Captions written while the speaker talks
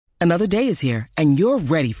Another day is here, and you're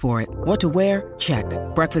ready for it. What to wear? Check.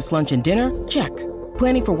 Breakfast, lunch, and dinner? Check.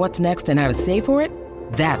 Planning for what's next and how to save for it?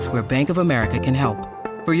 That's where Bank of America can help.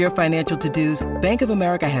 For your financial to-dos, Bank of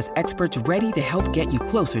America has experts ready to help get you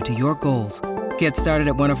closer to your goals. Get started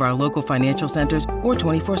at one of our local financial centers or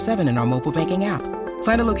 24/7 in our mobile banking app.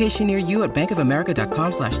 Find a location near you at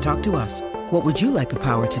bankofamerica.com/talktous. What would you like the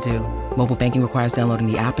power to do? Mobile banking requires downloading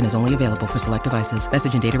the app and is only available for select devices.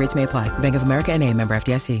 Message and data rates may apply. Bank of America N.A., member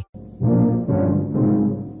FDIC.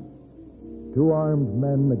 Two armed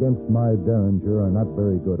men against my Derringer are not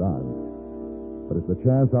very good odds. But it's a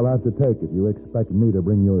chance I'll have to take if you expect me to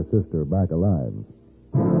bring your sister back alive.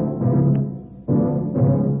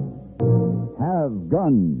 Have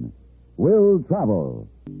gun. Will travel.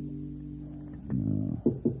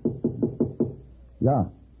 Yeah,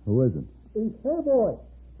 who is it? It's Hey Boy.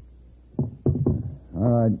 All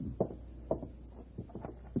right.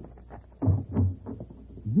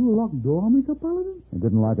 You lock door, Mr. Paladin? It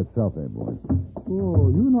didn't lock itself, boy. Oh,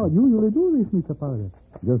 you not usually do this, Mr. Paladin.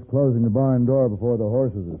 Just closing the barn door before the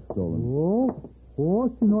horses are stolen. Oh,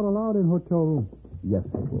 horse is not allowed in hotel room. Yes,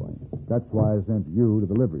 boy. That's why I sent you to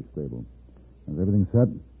the livery stable. Is everything set?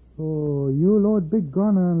 Oh, you Lord Big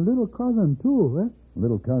Gun and little cousin, too, eh?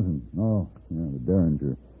 Little cousin. Oh, yeah, the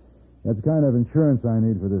Derringer. That's the kind of insurance I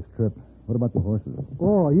need for this trip. What about the horses?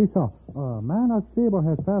 Oh, yes, sir. Man at stable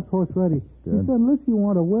has fast horse ready. Good. He said unless you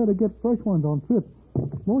want to where to get fresh ones on trip.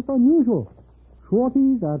 Most unusual.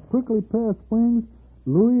 Shorties at Prickly Pear Springs,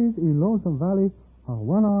 Louis in Lonesome Valley,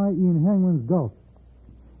 One Eye in Hangman's Gulch.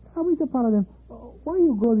 Now, Mr. Paladin, why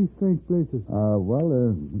you go these strange places?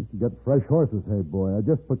 To get fresh horses, hey, boy. I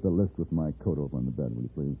just put the list with my coat over on the bed, will you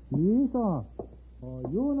please? Yes, sir.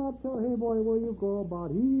 You not tell Hey Boy where you go, but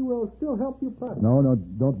he will still help you pack. No,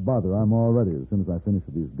 don't bother. I'm all ready as soon as I finish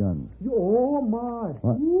with these guns. Oh, my.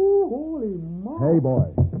 What? Ooh, holy my. Hey, boy.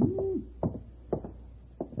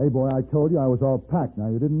 Hey, boy, I told you I was all packed. Now,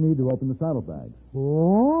 you didn't need to open the saddlebags.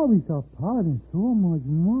 Oh, Mr. Paladin, so much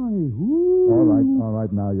money. Ooh. All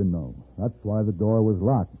right, now you know. That's why the door was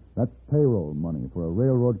locked. That's payroll money for a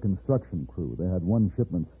railroad construction crew. They had one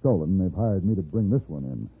shipment stolen, and they've hired me to bring this one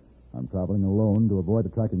in. I'm traveling alone to avoid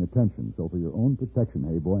attracting attention, so for your own protection,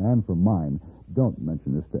 hey, boy, and for mine, don't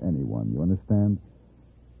mention this to anyone. You understand?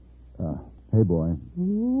 Hey, boy.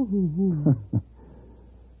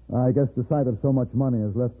 I guess the sight of so much money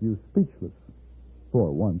has left you speechless. For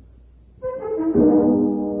once.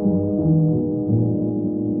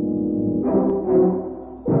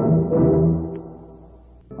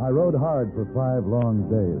 I rode hard for 5 long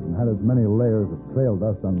days and had as many layers of trail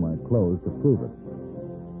dust on my clothes to prove it.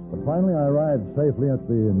 But finally I arrived safely at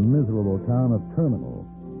the miserable town of Terminal.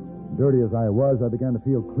 Dirty as I was, I began to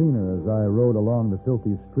feel cleaner as I rode along the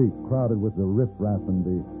filthy street crowded with the riffraff and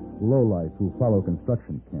the lowlife who follow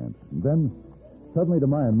construction camps. And then, suddenly to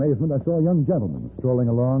my amazement, I saw a young gentleman strolling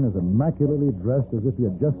along as immaculately dressed as if he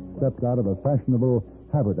had just stepped out of a fashionable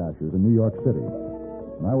haberdasher's in New York City.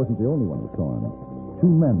 And I wasn't the only one who saw him. 2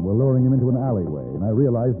 men were luring him into an alleyway, and I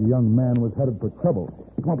realized the young man was headed for trouble.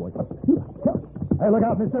 Come on, boy. Hey, look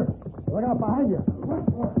out, mister. Look out behind you.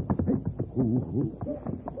 Hey. Ooh.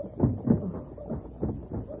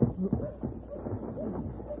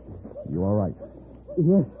 You all right?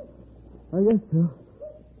 Yes, I guess so.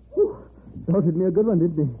 Salted me a good one,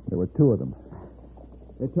 didn't they? There were 2 of them.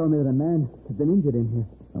 They told me that a man had been injured in here.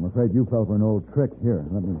 I'm afraid you fell for an old trick. Here,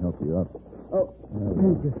 let me help you up. Oh,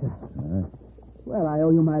 thank you, sir. Well, I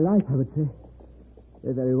owe you my life, I would say.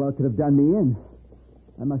 They very well could have done me in.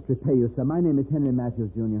 I must repay you, sir. My name is Henry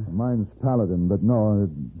Matthews, Jr. Mine's Paladin, but no,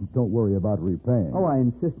 don't worry about repaying. Oh, I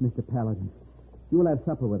insist, Mr. Paladin. You will have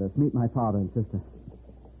supper with us. Meet my father and sister.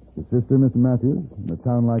 Your sister, Mr. Matthews, in a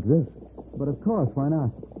town like this? But of course, why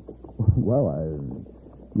not? Well,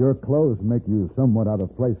 your clothes make you somewhat out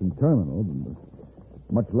of place in Terminal,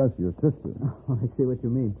 much less your sister. Oh, I see what you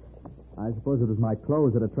mean. I suppose it was my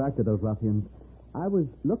clothes that attracted those ruffians. I was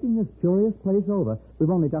looking this curious place over.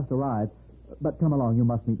 We've only just arrived. But come along, you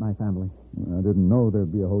must meet my family. I didn't know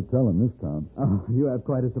there'd be a hotel in this town. Oh, you have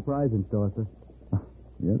quite a surprise in store, sir.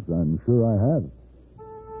 Yes, I'm sure I have.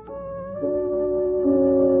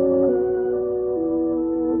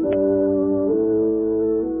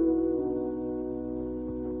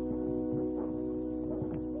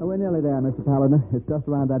 Oh, we're nearly there, Mr. Paladin. It's just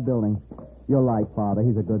around that building. You'll like Father.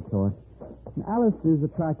 He's a good sort. Alice is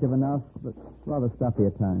attractive enough, but rather stuffy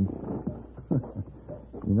at times.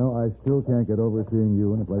 You know, I still can't get over seeing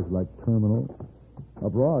you in a place like Terminal.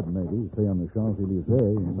 Abroad, maybe, say on the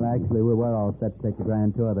Champs-Élysées. Well, actually, we were all set to take a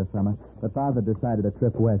grand tour this summer, but Father decided a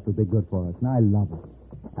trip west would be good for us, and I love it.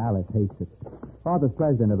 Alice hates it. Father's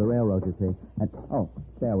president of the railroad, you see. And,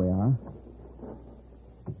 there we are.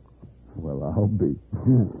 Well, I'll be.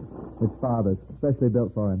 It's Father's, specially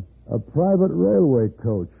built for him. A private railway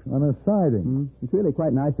coach on a siding. It's really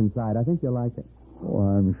quite nice inside. I think you'll like it. Oh,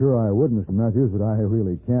 I'm sure I would, Mr. Matthews, but I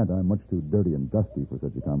really can't. I'm much too dirty and dusty for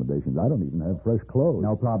such accommodations. I don't even have fresh clothes.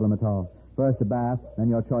 No problem at all. First a bath, then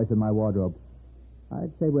your choice of my wardrobe.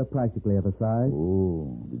 I'd say we're practically of a size.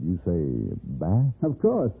 Oh, did you say bath? Of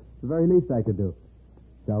course. It's the very least I could do.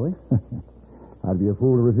 Shall we? I'd be a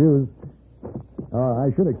fool to refuse.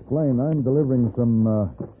 I should explain, I'm delivering some,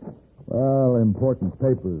 important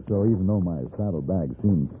papers, so even though my saddlebag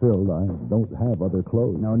seems filled, I don't have other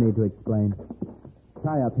clothes. No need to explain.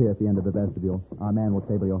 Tie up here at the end of the vestibule. Our man will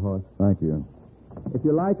stable your horse. Thank you. If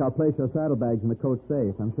you like, I'll place your saddlebags in the coach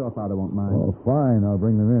safe. I'm sure Father won't mind. Oh, fine. I'll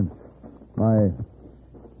bring them in. My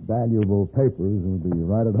valuable papers will be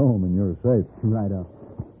right at home in your safe. Right up.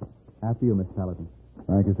 After you, Miss Paladin.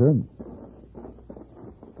 Thank you, sir.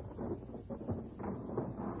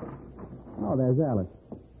 Oh, there's Alice.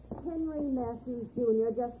 Henry Matthews, Jr.,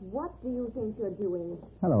 just what do you think you're doing?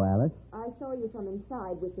 Hello, Alice. I saw you from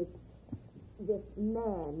inside with this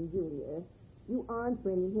man, Junior. You aren't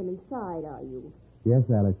bringing him inside, are you? Yes,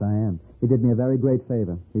 Alice, I am. He did me a very great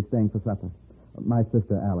favor. He's staying for supper. My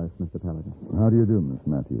sister, Alice, Mr. Paladin. How do you do, Miss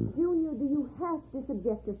Matthews? Junior, do you have to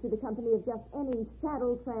subject us to the company of just any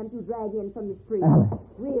saddle tramp you drag in from the street? Alice.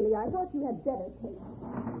 Really, I thought you had better taste.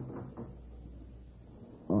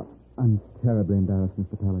 Oh, I'm terribly embarrassed,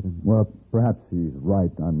 Mr. Paladin. Well, perhaps he's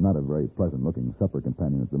right. I'm not a very pleasant-looking supper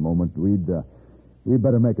companion at the moment. We'd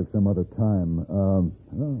better make it some other time. Well,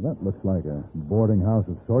 that looks like a boarding house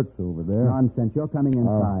of sorts over there. Nonsense. You're coming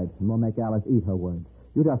inside, and we'll make Alice eat her words.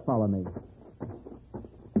 You just follow me.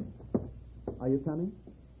 Are you coming?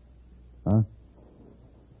 Huh?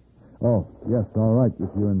 Oh, yes, all right, if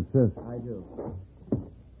you insist. I do.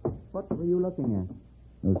 What were you looking at?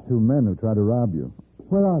 Those two men who tried to rob you.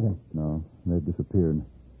 Where are they? No, they've disappeared.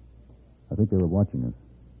 I think they were watching us.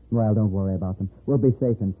 Well, don't worry about them. We'll be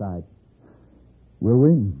safe inside. Will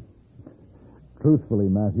we? Truthfully,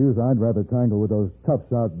 Matthews, I'd rather tangle with those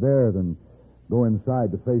toughs out there than go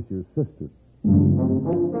inside to face your sister.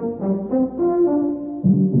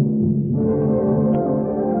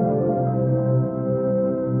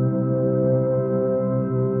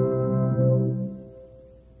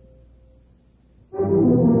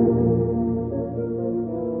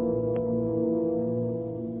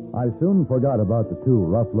 I soon forgot about the two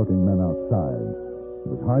rough-looking men outside. It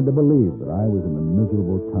was hard to believe that I was in the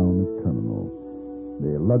miserable town of Terminal.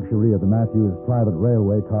 The luxury of the Matthews private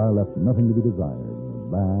railway car left nothing to be desired.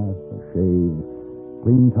 A bath, a shave,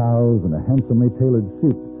 clean towels, and a handsomely tailored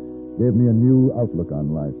suit gave me a new outlook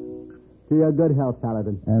on life. To your good health,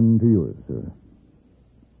 Paladin. And to yours, sir.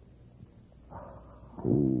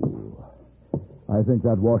 Ooh. I think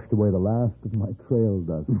that washed away the last of my trail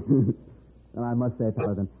dust. And I must say,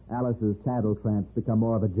 Paladin, Alice's saddle tramp's become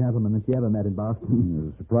more of a gentleman than she ever met in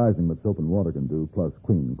Boston. It's surprising what soap and water can do, plus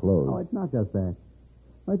clean clothes. Oh, it's not just that.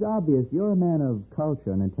 Well, it's obvious you're a man of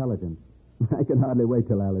culture and intelligence. I can hardly wait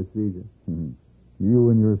till Alice sees you. Mm-hmm. You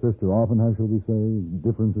and your sister often have, shall we say,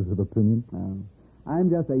 differences of opinion?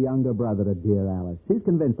 I'm just a younger brother to dear Alice. She's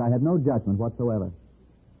convinced I have no judgment whatsoever.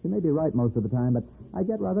 She may be right most of the time, but I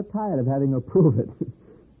get rather tired of having her prove it.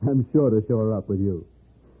 I'm sure to show her up with you.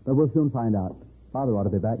 But we'll soon find out. Father ought to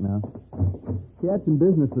be back now. He had some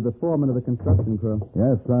business with the foreman of the construction crew.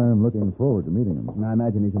 Yes, I'm looking forward to meeting him. And I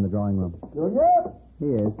imagine he's in the drawing room. Junior?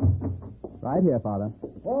 He is. Right here, Father.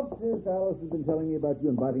 What is Alice has been telling me about you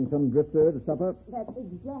inviting some drifter to supper? That's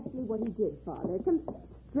exactly what he did, Father. Some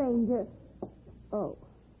stranger. Oh.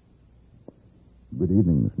 Good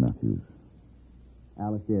evening, Miss Matthews.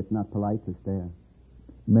 Alice, dear, it's not polite to stare.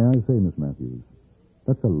 May I say, Miss Matthews,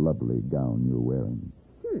 that's a lovely gown you're wearing.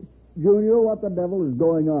 Junior, what the devil is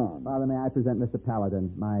going on? Father, may I present Mr. Paladin,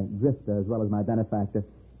 my drifter as well as my benefactor.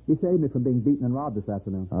 He saved me from being beaten and robbed this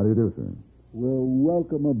afternoon. How do you do, sir? Well,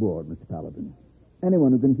 welcome aboard, Mr. Paladin.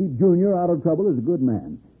 Anyone who can keep Junior out of trouble is a good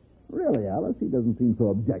man. Really, Alice, he doesn't seem so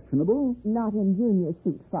objectionable. Not in Junior's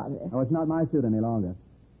suit, Father. Oh, it's not my suit any longer.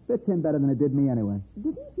 Fits him better than it did me anyway.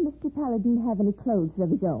 Didn't Mr. Paladin have any clothes of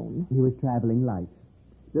his own? He was traveling light.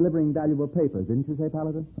 Delivering valuable papers, didn't you say,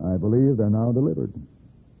 Paladin? I believe they're now delivered.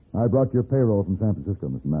 I brought your payroll from San Francisco,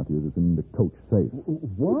 Mr. Matthews. It's in the coach safe.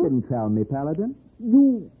 What? You didn't tell me, Paladin.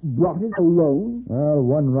 You brought it alone? Well,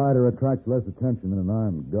 one rider attracts less attention than an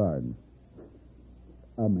armed guard.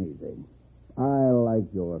 Amazing. I like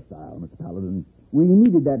your style, Mr. Paladin. We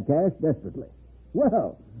needed that cash desperately.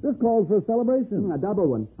 Well, this calls for a celebration. A double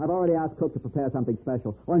one. I've already asked Cook to prepare something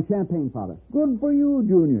special. One champagne, Father. Good for you,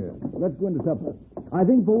 Junior. Let's go into supper. I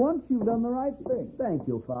think for once you've done the right thing. Thank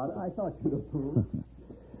you, Father. I thought you'd approve.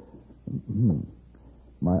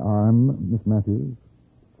 My arm, Miss Matthews.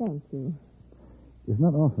 Thank you. It's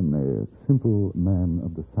not often a simple man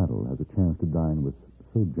of the saddle has a chance to dine with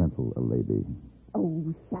so gentle a lady.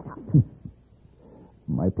 Oh, shut up.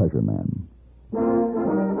 My pleasure, ma'am.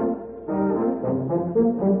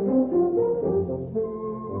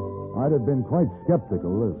 I'd have been quite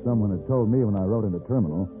skeptical if someone had told me when I rode into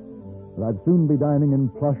terminal that I'd soon be dining in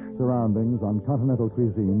plush surroundings on continental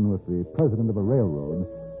cuisine with the president of a railroad,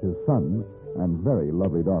 his son, and very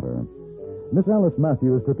lovely daughter. Miss Alice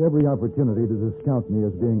Matthews took every opportunity to discount me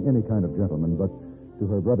as being any kind of gentleman, but to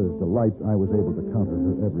her brother's delight, I was able to counter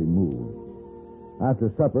her every move.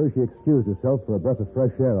 After supper, she excused herself for a breath of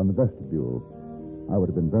fresh air on the vestibule. I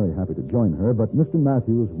would have been very happy to join her, but Mr.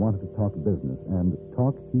 Matthews wanted to talk business, and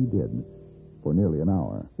talk he did for nearly an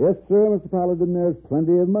hour. Yes, sir, Mr. Paladin. There's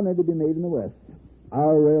plenty of money to be made in the West.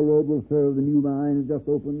 Our railroad will serve the new mines just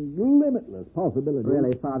opened. Limitless possibilities.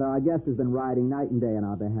 Really, Father, our guest has been riding night and day on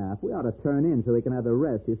our behalf. We ought to turn in so he can have the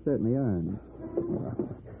rest he's certainly earned.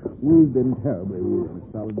 We've been terribly rude,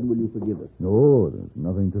 Mr. Paladin. Will you forgive us? No, there's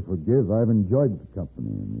nothing to forgive. I've enjoyed the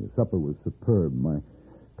company, and the supper was superb. My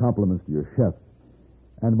compliments to your chef,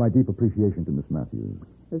 and my deep appreciation to Miss Matthews.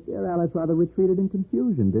 This dear Alice rather retreated in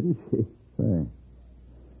confusion, didn't she? Say,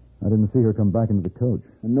 I didn't see her come back into the coach.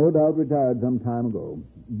 And no doubt retired some time ago.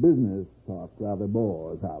 Business talk rather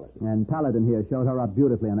bores Alice. And Paladin here showed her up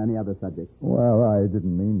beautifully on any other subject. Well, I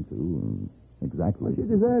didn't mean to. Exactly. Well, she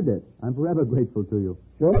deserved it. I'm forever grateful to you.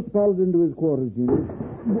 Show Mr. Paladin to his quarters, Junior.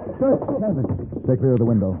 Stay clear of the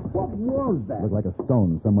window. What was that? Looked like a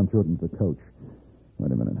stone. Someone threw it into the coach.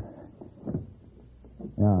 Wait a minute.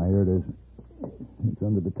 Yeah, here it is. It's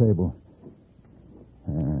under the table.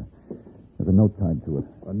 There's a note tied to it.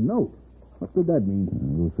 A note? What could that mean?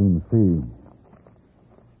 We'll soon see.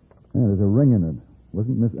 Yeah, there's a ring in it.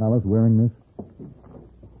 Wasn't Miss Alice wearing this?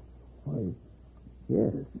 Why,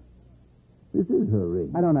 yes. This is her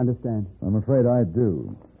ring. I don't understand. I'm afraid I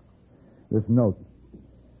do. This note.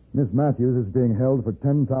 Miss Matthews is being held for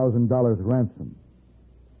 $10,000 ransom.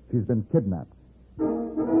 She's been kidnapped.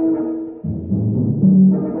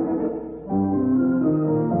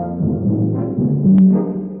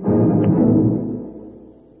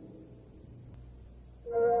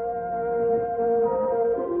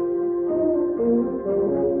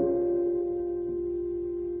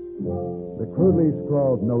 The crudely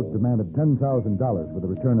scrawled note demanded $10,000 for the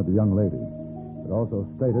return of the young lady. It also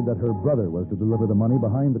stated that her brother was to deliver the money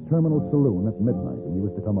behind the terminal saloon at midnight, and he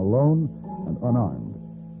was to come alone and unarmed.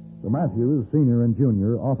 The Matthews, Sr. and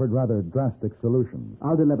Jr., offered rather drastic solutions.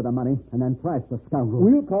 I'll deliver the money and then thrash the scoundrel.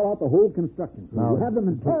 We'll call out the whole construction crew. Now, We'll have them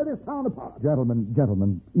and tear this town apart.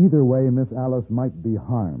 Gentlemen, either way, Miss Alice might be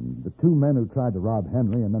harmed. The two men who tried to rob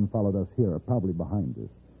Henry and then followed us here are probably behind this.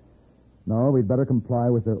 No, we'd better comply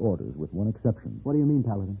with their orders, with one exception. What do you mean,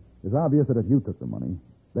 Paladin? It's obvious that if you took the money,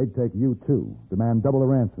 they'd take you, too, demand double the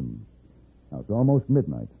ransom. Now, it's almost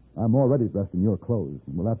midnight. I'm already dressed in your clothes,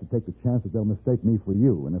 and we'll have to take the chance that they'll mistake me for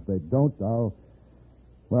you. And if they don't, I'll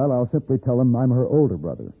simply tell them I'm her older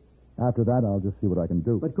brother. After that, I'll just see what I can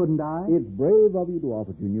do. But couldn't I? It's brave of you to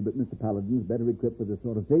offer, Junior, but Mr. Paladin's better equipped for this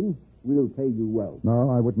sort of thing. We'll pay you well. No,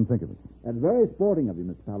 I wouldn't think of it. That's very sporting of you,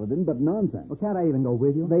 Mr. Paladin, but nonsense. Well, can't I even go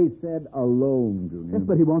with you? They said alone, Junior. Yes,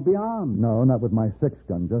 but he won't be armed. No, not with my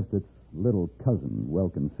six-gun, just its little cousin, well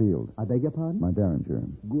concealed. I beg your pardon? My Derringer.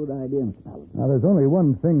 Good idea, Mr. Paladin. Now, there's only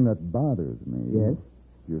one thing that bothers me. Yes?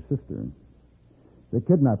 Your sister. The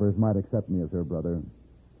kidnappers might accept me as her brother,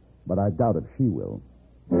 but I doubt if she will.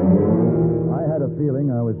 I had a feeling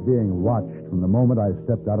I was being watched from the moment I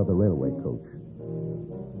stepped out of the railway coach.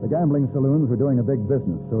 The gambling saloons were doing a big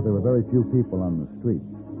business, so there were very few people on the street.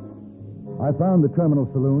 I found the terminal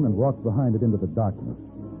saloon and walked behind it into the darkness.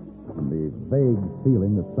 And the vague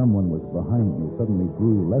feeling that someone was behind me suddenly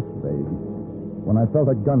grew less vague when I felt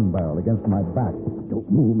a gun barrel against my back. Don't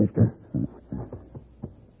move, mister.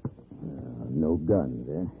 No guns,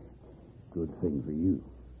 eh? Good thing for you.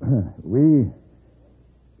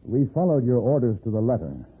 We followed your orders to the letter.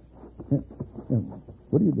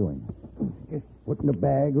 What are you doing? Just putting a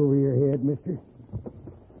bag over your head, mister.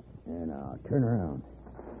 And now, turn around.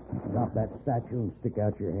 Drop that statue and stick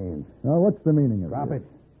out your hands. Now, what's the meaning of Drop this? it.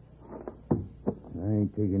 I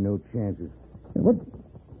ain't taking no chances.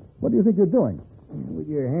 What do you think you're doing? With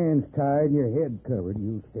your hands tied and your head covered,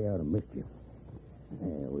 you'll stay out of mischief.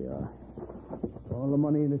 There we are. All the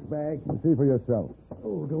money in this bag? See for yourself.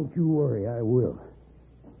 Oh, don't you worry, I will.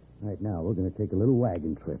 Right now, we're going to take a little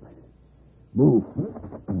wagon trip. Move.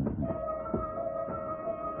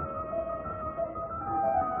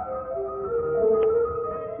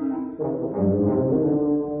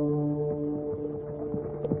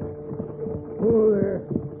 Oh, there.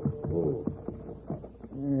 Oh.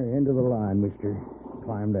 There, end of the line, mister.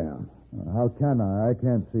 Climb down. How can I? I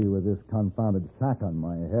can't see with this confounded sack on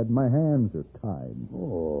my head. My hands are tied.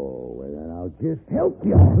 Oh, well, then I'll just help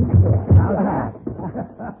you.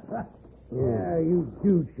 Yeah, you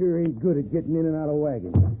dudes sure ain't good at getting in and out of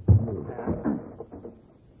wagons.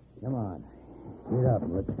 Come on. Get up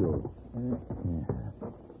and let's go.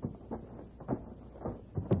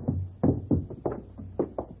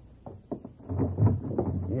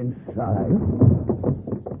 Inside.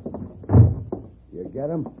 You get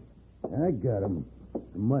him? I got him.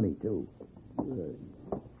 Some money, too. Good.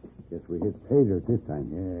 Guess we hit pay dirt this time.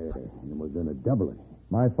 Yeah, and we're going to double it.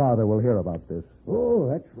 My father will hear about this. Oh,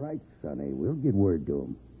 that's right, Sonny. We'll get word to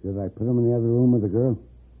him. Should I put him in the other room with the girl?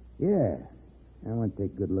 Yeah. I want to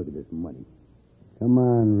take a good look at this money. Come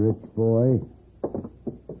on, rich boy.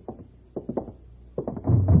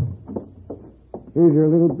 Here's your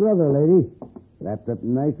little brother, lady. Wrapped up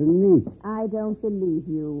nice and neat. I don't believe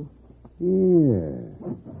you. Yeah.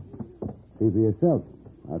 See for yourself.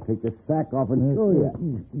 I'll take the sack off and show you.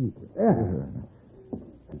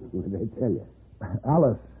 What did I tell you?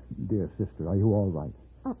 Alice, dear sister, are you all right?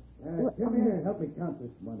 Come here and help me count this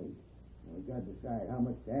money. We got to decide how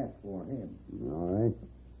much to ask for him. All right.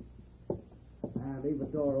 Now, leave the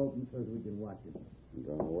door open so we can watch it. You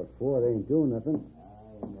don't know what for. They ain't doing nothing.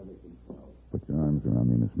 I never can tell. Put your arms around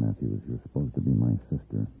me, Miss Matthews. You're supposed to be my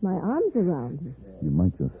sister. My arms around you. You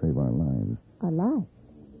might just save our lives. Our lives?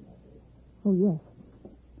 Oh, yes.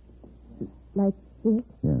 Like this?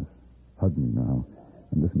 Yes. Hug me now.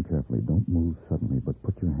 And listen carefully. Don't move suddenly, but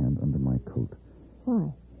put your hand under my coat.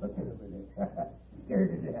 Why? Look at him in there. Scared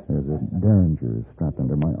to death. There's a derringer strapped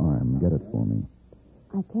under my arm. Get it for me.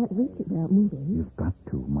 I can't reach it without moving. You've got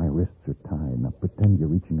to. My wrists are tied. Now pretend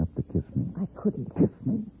you're reaching up to kiss me. I couldn't. Kiss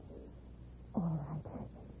me. All right.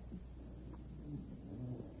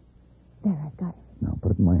 There, I've got it. Now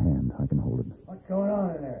put it in my hand. I can hold it. What's going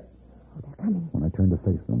on in there? Oh, they're coming. When I turn to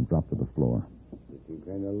face them, drop to the floor. Looking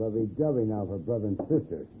kind of lovey-dovey now for brother and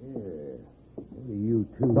sister. Yeah. What are you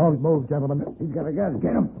two? Don't move, gentlemen. He's got a gun.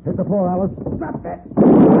 Get him. Hit the floor, Alice. Drop that.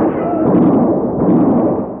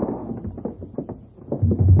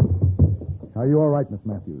 Are you all right, Miss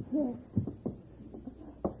Matthews? Yes.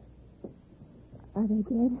 Are they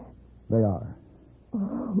dead? They are.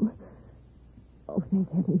 Oh. Oh, thank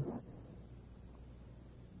heavens.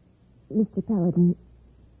 Mr. Paladin,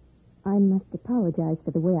 I must apologize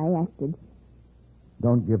for the way I acted.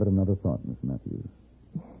 Don't give it another thought, Miss Matthews.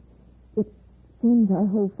 It seems our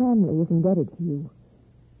whole family is indebted to you.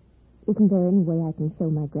 Isn't there any way I can show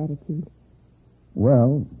my gratitude?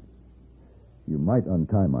 Well, you might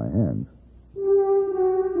untie my hands.